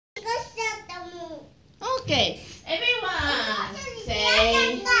Okay, everyone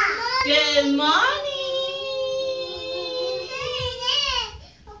say good morning.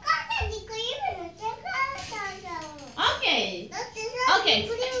 Okay. Okay.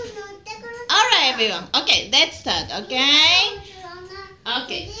 Alright, everyone. Okay, let's start. Okay.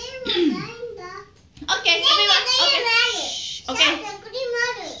 Okay. Okay, everyone. Okay. Okay.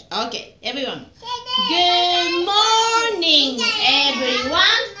 Okay, everyone. Good morning,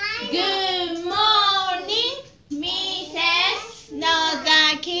 everyone. Good morning, Mrs.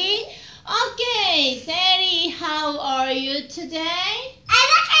 Nozaki. Okay, Sally, how are you today?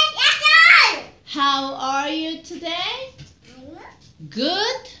 How are you today?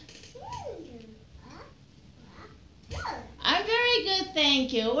 Good? I'm very good,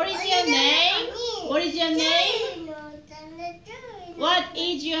 thank you. What is your name? What is your name? What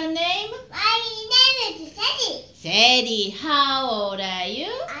is your name? My name is Sadie. Sadie, how old are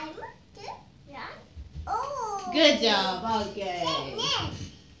you? I'm 2 years old. Good job, okay.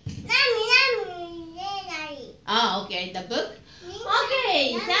 Oh, okay, the book?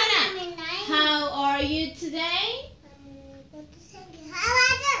 Okay, Sarah, how are you today?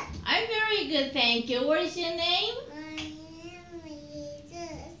 I'm very good, thank you. What is your name? My name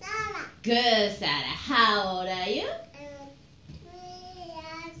is Sarah. Good, Sarah. How old are you? I'm 3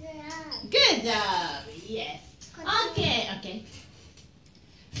 years old. Good job. Yes. Okay, okay.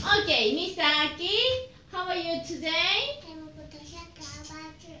 Okay, Misaki, how are you today?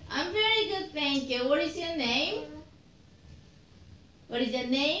 I'm very good, thank you. What is your name? What is your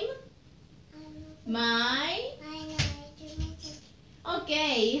name? My?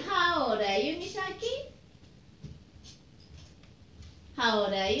 Okay, how old are you, Misaki? How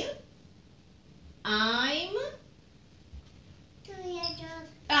old are you? I'm? 2 years old.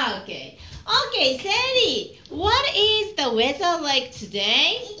 Okay. Okay, Sandy, what is the weather like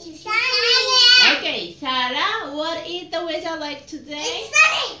today? It's sunny. Okay, Sarah, what is the weather like today? It's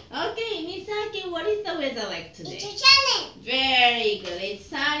sunny. Okay, Misaki, what is the weather like today? It's sunny. Very good. It's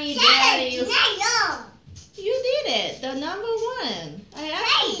sunny. Sunny. Very. Denial. You did it. The number one. I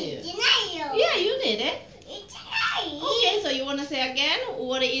asked you. Denial. Yeah, you did it. It's sunny. Okay, so you want to say again?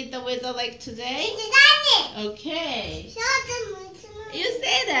 What is the weather like today? It's sunny. Okay. You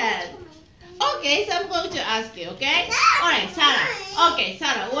said that. Okay, so I'm going to ask you, okay? Alright, Sarah. Okay,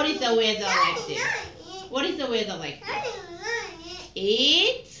 Sarah, what is the weather like this? What is the weather like this?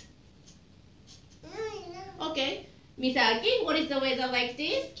 It's... Okay. Misaki, what is the weather like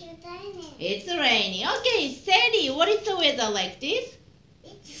this? It's rainy. Okay, Sadie, what is the weather like this?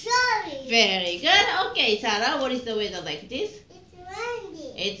 It's sunny. Very good. Okay, Sarah, what is the weather like this? It's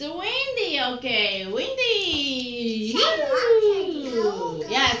windy. It's windy. Okay, windy.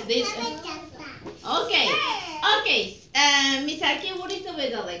 Yes, this. Okay. Okay. Misaki, what is the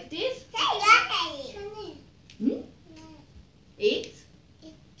weather like this? Hmm? It's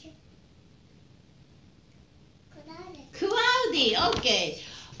cloudy. Okay.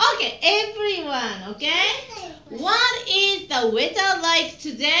 Okay, everyone. Okay. What is the weather like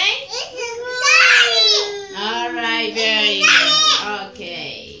today? It's sunny. All right. Very good.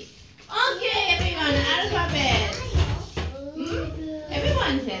 Okay. Okay, everyone. Alphabet.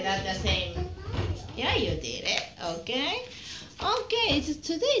 Everyone said that the same. Yeah, you did it. Okay. Okay.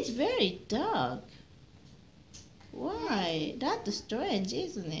 Today it's very dark. Why? That's strange,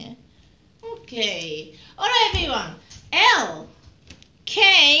 isn't it? Okay. All right, everyone. L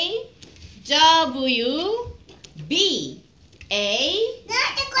K W B A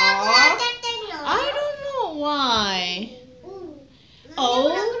R. I don't know why. O.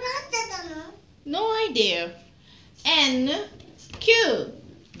 No idea. N Q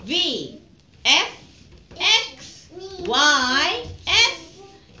V F X Y S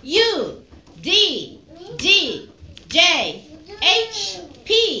U D G J H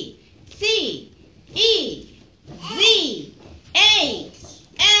P C E Z A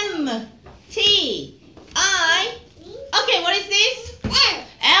M T I. Okay, what is this?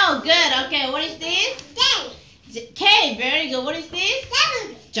 L. Good. Okay, what is this? K. Very good. What is this?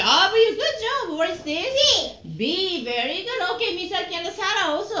 W. Good job. What is this? B. Very good. Okay, Misaki and Sarah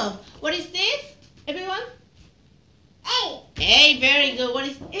also. What is this? Everyone? A. Very good. What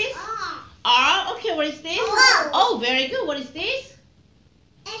is this? R. Okay, what is this? Oh, very good. What is this?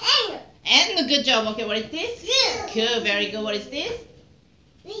 N. Good job. Okay, what is this? Q. Very good. What is this?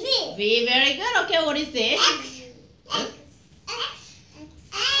 V. Very good. Okay, what is this?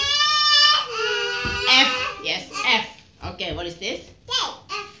 F. Yes, F. Okay, what is this?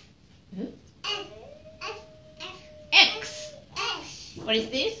 X. What is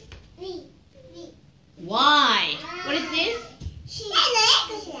this? Y. What is this?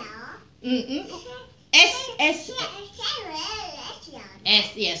 Mm-mm. S.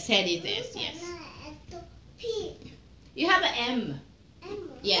 S, yes, head is S, yes. You have an M.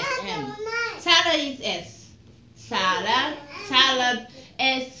 Yes, M. Salad is S. Salad. Salad.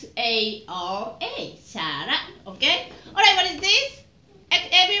 S-A-R-A. Salad. Okay? Alright, what is this?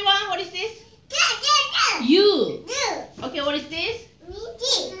 Everyone, what is this? U. Okay, what is this?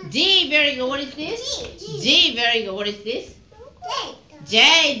 D. Very good. What is this? G. Very good. What is this?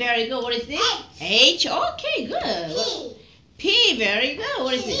 J. Very good. What is this? H. Okay, good. P. Very good.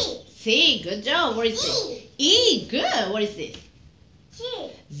 What is this? C. Good job. What is this? E. Good. What is this?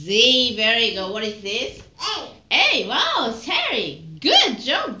 Z. Very good. What is this? A. Wow, Terry. Good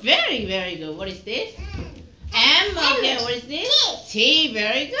job. Very, very good. What is this? M. Okay, what is this? T.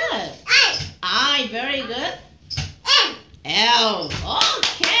 Very good. I. Very good. L.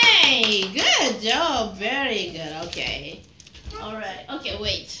 Okay. Good job. Very good. Okay. All right. Okay,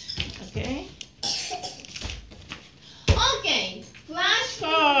 wait. Okay. Okay.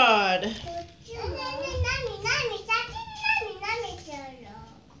 Flashcard.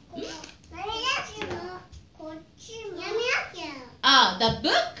 Ah, the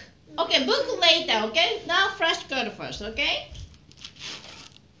book? Okay, book later, okay? Now flashcard first, okay?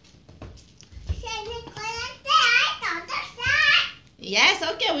 Yes,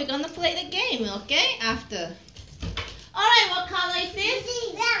 okay, we're gonna play the game, okay? After. Alright, what color is this?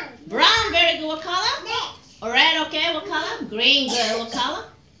 Brown, very good. What color? Red, okay, what color? Green, good. What color?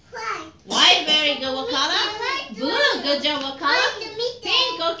 White, very good. What color? Blue, good job. What color?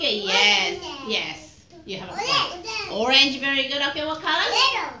 Pink, okay, yes, yes. You have a point. Orange, very good. Okay, what color?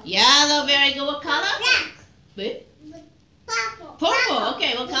 Yellow, very good. What color? Blue? Purple,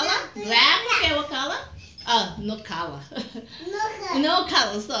 okay, what color? Black, okay, what color? Oh, no color. No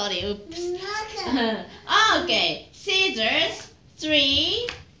color, sorry. Oops. Okay, scissors, 3,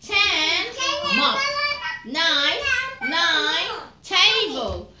 10, mop, 9,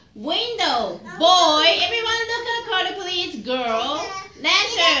 table, window, boy. Everyone look at the card, please. Girl,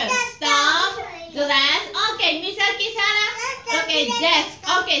 lantern, stop, glass. Okay, Misaki, Sarah. Okay, desk.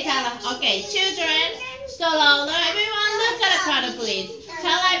 Okay, Sarah. Okay, children, stroller. Everyone look at the card, please.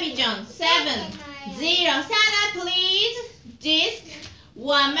 Television, 7, 0. Sarah, please. Disc,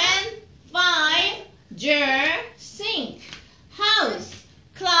 woman, 5, jar, sink, house,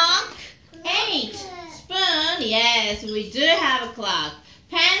 clock, 8, spoon. Yes, we do have a clock.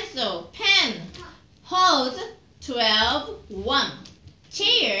 Pencil, pen, hose, 12, 1.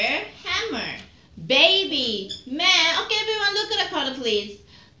 Chair, hammer, baby, man. Okay, everyone look at the card, please.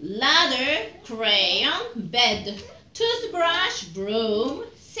 Ladder, crayon, bed, toothbrush, broom,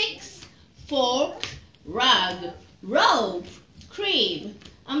 6, fork, rug, rope, crib,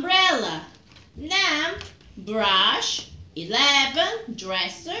 umbrella, lamp, brush, 11,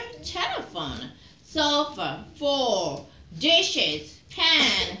 dresser, telephone, sofa, 4, dishes,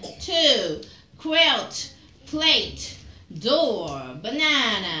 pan, 2, quilt, plate, door,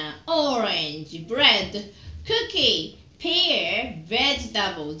 banana, orange, bread, cookie, pear,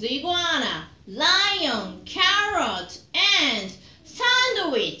 vegetables, iguana, lion, carrot, and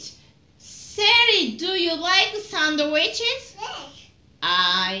sandwich. Sari, do you like sandwiches?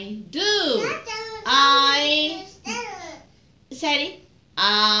 I do. Sari,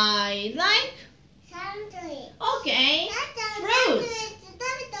 I like. Okay. Fruits.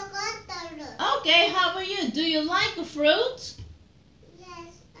 Okay, how about you? Do you like fruits?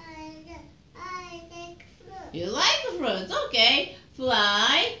 Yes, I like fruit. You like fruits, okay.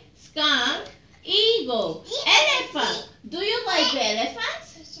 Fly, skunk, eagle, elephant. Do you like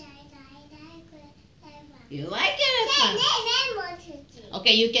elephants? You like elephants?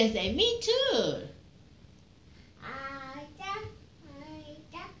 Okay, you can say me too.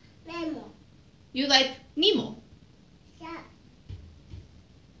 You like Nemo?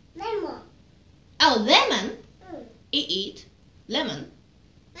 Oh, lemon? Eat lemon.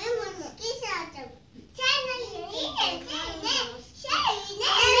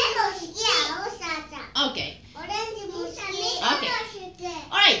 Okay.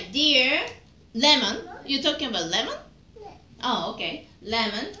 Alright, dear. Lemon. You're talking about lemon? Oh, okay.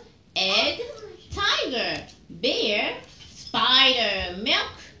 Lemon, egg, tiger, bear, spider,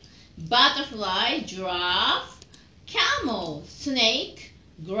 milk, butterfly, giraffe, camel, snake,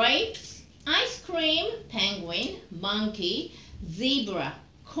 grapes, ice cream, penguin, monkey, zebra,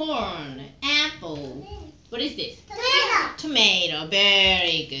 corn, apple. What is this? Tomato.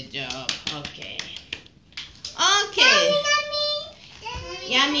 Very good job. Okay. Okay.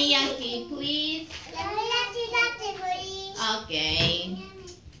 Yummy yaki, please. Okay.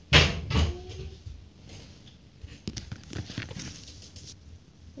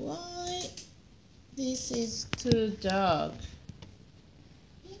 Why? This is too dark.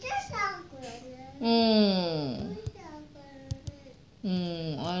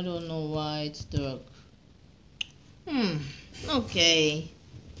 I don't know why it's dark. Okay.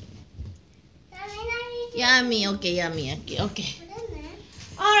 Yummy, okay, yummy, okay.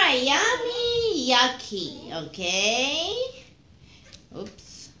 Alright, yummy, yucky, okay.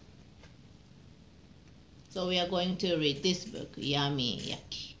 Oops. So we are going to read this book, Yummy,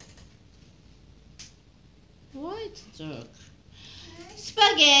 Yucky. Why it's dark?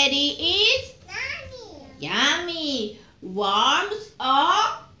 Spaghetti is yummy. Worms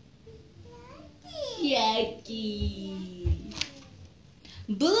are yucky.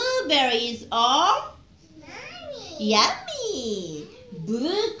 Blueberries are yummy.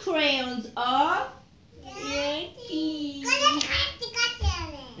 Blue crayons are yucky.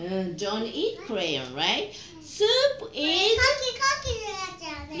 Don't eat crayon, right? Soup is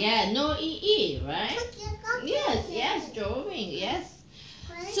no EE, right? Yes, drawing, yes.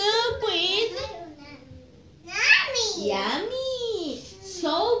 Soup is yummy.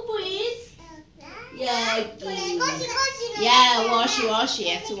 Soap is yucky. Yeah, wash,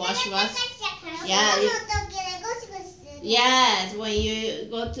 yes, wash. Yeah, yes, when you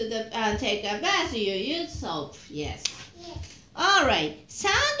go to the take a bath, you use soap, yes. Alright,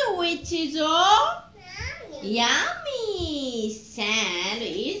 sandwiches are yummy. Sand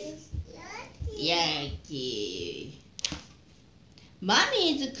is yucky.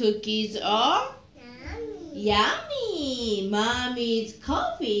 Mommy's cookies are yummy. Mommy's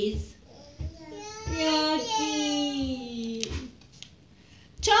coffee's yucky.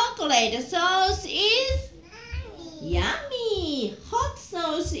 Chocolate sauce is yummy. Hot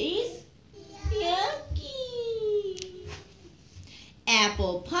sauce is yucky.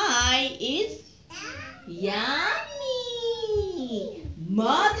 Apple pie is yummy.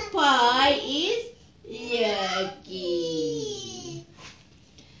 Mud pie is yucky.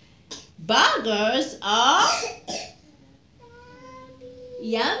 Burgers are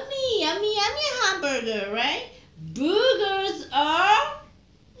yummy hamburger, right? Burgers are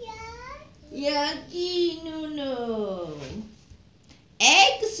yucky, no.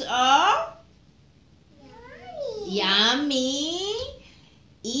 Eggs are yummy.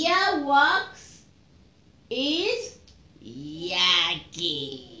 Earwax is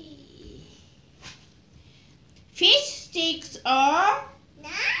yucky. Fish sticks are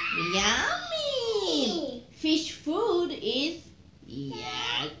yummy. Fish food is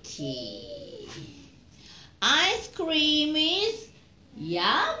yucky. Ice cream is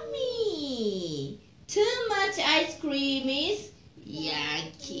yummy. Too much ice cream is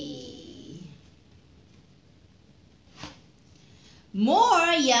yucky.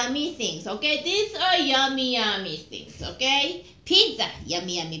 More yummy things, okay? These are yummy things, okay? Pizza,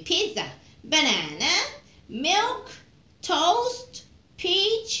 yummy pizza. Banana, milk, toast,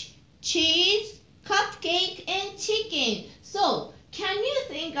 peach, cheese, cupcake, and chicken. So, can you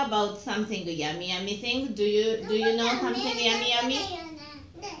think about something yummy thing? Do you know something yummy?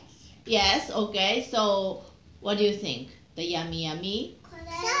 Yes, okay. So, what do you think? The yummy?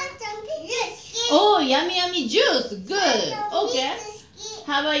 Oh, yummy juice. Good. Okay.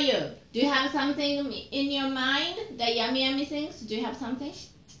 How about you? Do you have something in your mind? The yummy things? Do you have something?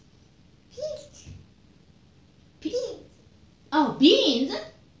 Oh, beans.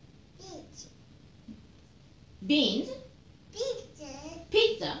 Beans.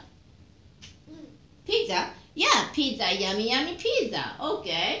 Pizza. Pizza. Yeah, pizza. Yummy pizza.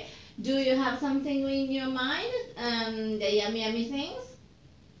 Okay. Do you have something in your mind? The yummy things?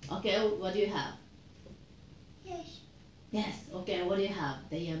 Okay, what do you have? Yes, okay, what do you have?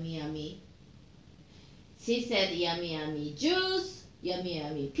 The yummy. She said yummy juice,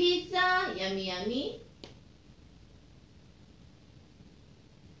 yummy pizza, yummy.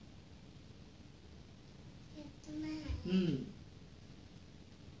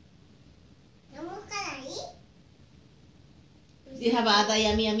 Do you have other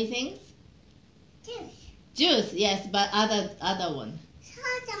yummy things? Juice, yes, but other one.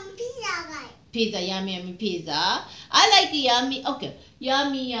 Pizza, yummy pizza. I like yummy. Okay,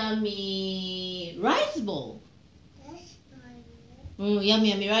 yummy rice bowl.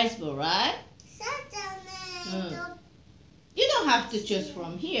 Yummy rice bowl, right? You don't have to choose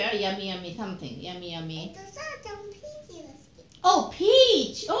from here. Yummy something. Yummy. Oh,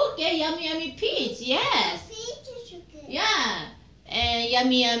 peach. Okay, yummy peach. Yes. Yeah. And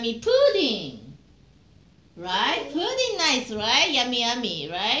yummy pudding. Right? Pudding nice, right? Yummy,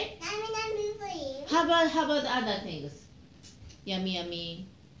 right? How about other things? Yummy.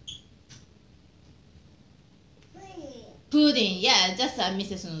 Pudding, yeah, just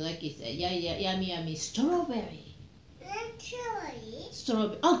Mrs. Nozaki said. Yeah, yummy, yummy. Strawberry. Kiwi.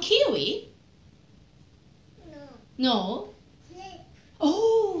 Strawberry. Oh, kiwi? No. No? Grape.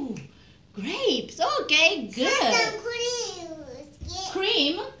 Oh, grapes. Okay, good.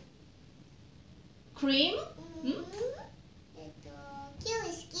 Cream? Cream? Hmm?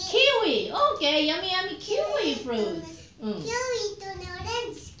 Kiwi. Okay, yummy, yummy kiwi fruit.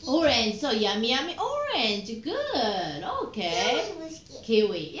 Orange. So yummy, yummy orange. Good. Okay.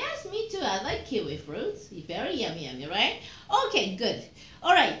 Kiwi. Yes, me too. I like kiwi fruits. Very yummy, yummy, right? Okay, good.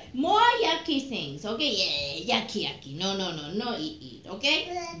 All right. More yucky things. Okay. Yeah. Yucky. No. Eat.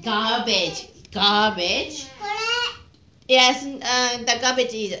 Okay. Garbage. Yes. The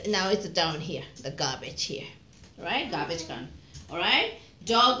garbage is now it's down here. The garbage here. All right. Garbage can. All right.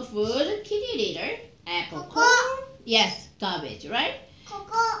 Dog food. Kitty litter. Apple core. Yes. Garbage. Right.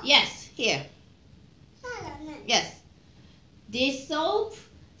 Yes. Here. Yes. Dish soap,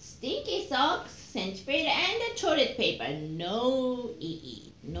 sticky socks, centipede, and the toilet paper. No.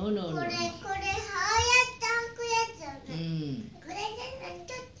 No.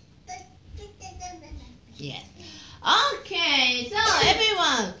 Yes. Okay. So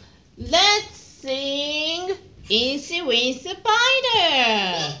everyone, let's sing Incy Wincy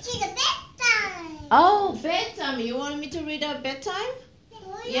Spider. Oh, bedtime. You want me to read out bedtime?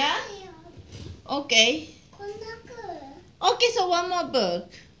 Yeah? Okay. Okay, so one more book.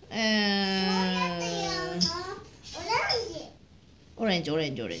 Orange.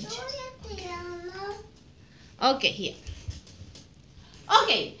 Okay, here.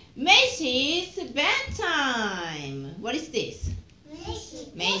 Okay, Macy's bedtime. What is this?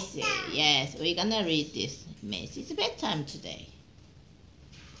 Macy. Yes, we're gonna read this. Macy's bedtime today.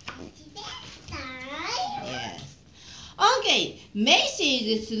 Yes. Okay, Macy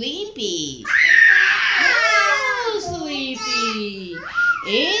is sleepy. Oh, sleepy.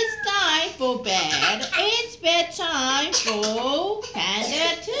 It's time for bed. It's bedtime for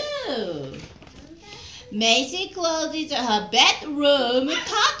Panda too. Macy closes her bedroom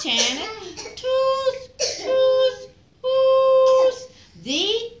curtain. Toos.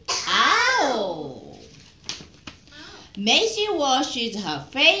 The owl. Macy washes her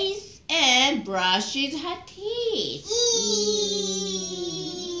face and brushes her teeth.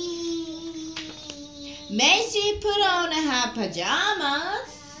 Macy put on her pajamas.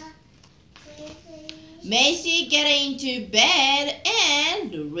 Macy get into bed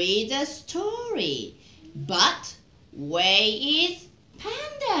and read a story. But where is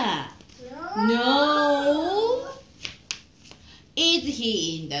Panda? No. Is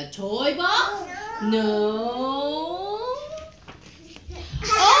he in the toy box? No.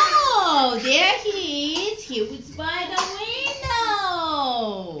 Oh, there he is. He was by the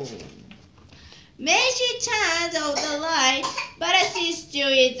window. Macy turns off the light, but she still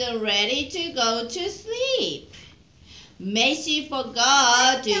isn't ready to go to sleep. Macy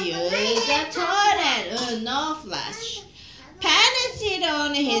forgot to use the toilet. No flush. Panda sit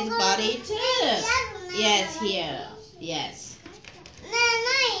on his body too. Yes, here. Yes.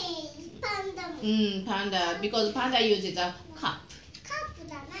 Panda, because Panda uses a cup.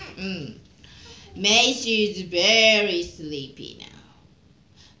 Macy is very sleepy now.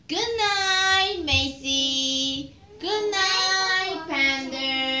 Good night, Macy. Good night,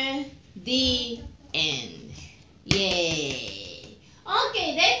 Panda. The end. Yay.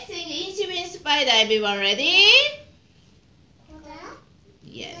 Okay, let's sing Incy Wincy Spider. Everyone ready?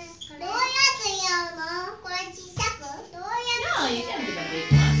 Yes. No, you can do the big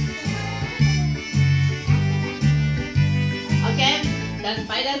one. Okay, the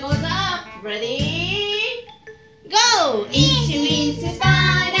spider goes up. Ready? Go! Incy Wincy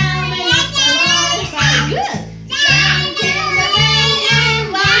Spider, we like the water fly. Good! Down came the rain and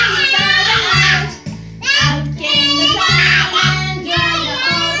washed the spider out. Out came the cloud and dried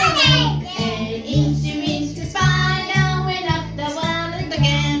all the rain. And Incy Wincy Spider went up the world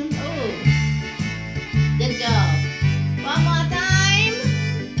again. Oh, good job. One more time.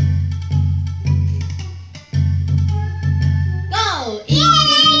 Go!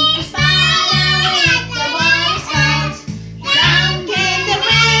 Incy Wincy Spider went up the world out. Down came the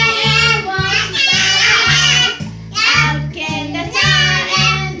rain and washed the spider out. Out came the sun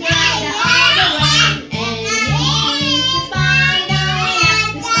and dried all the rain. And Incy Wincy Spider went up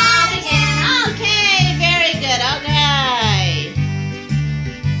the world again. Okay, very good.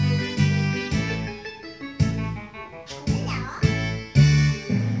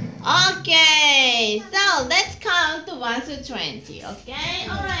 Okay, so let's count 1 to 20, okay?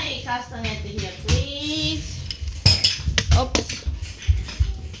 Alright, castanette here, please. Oops.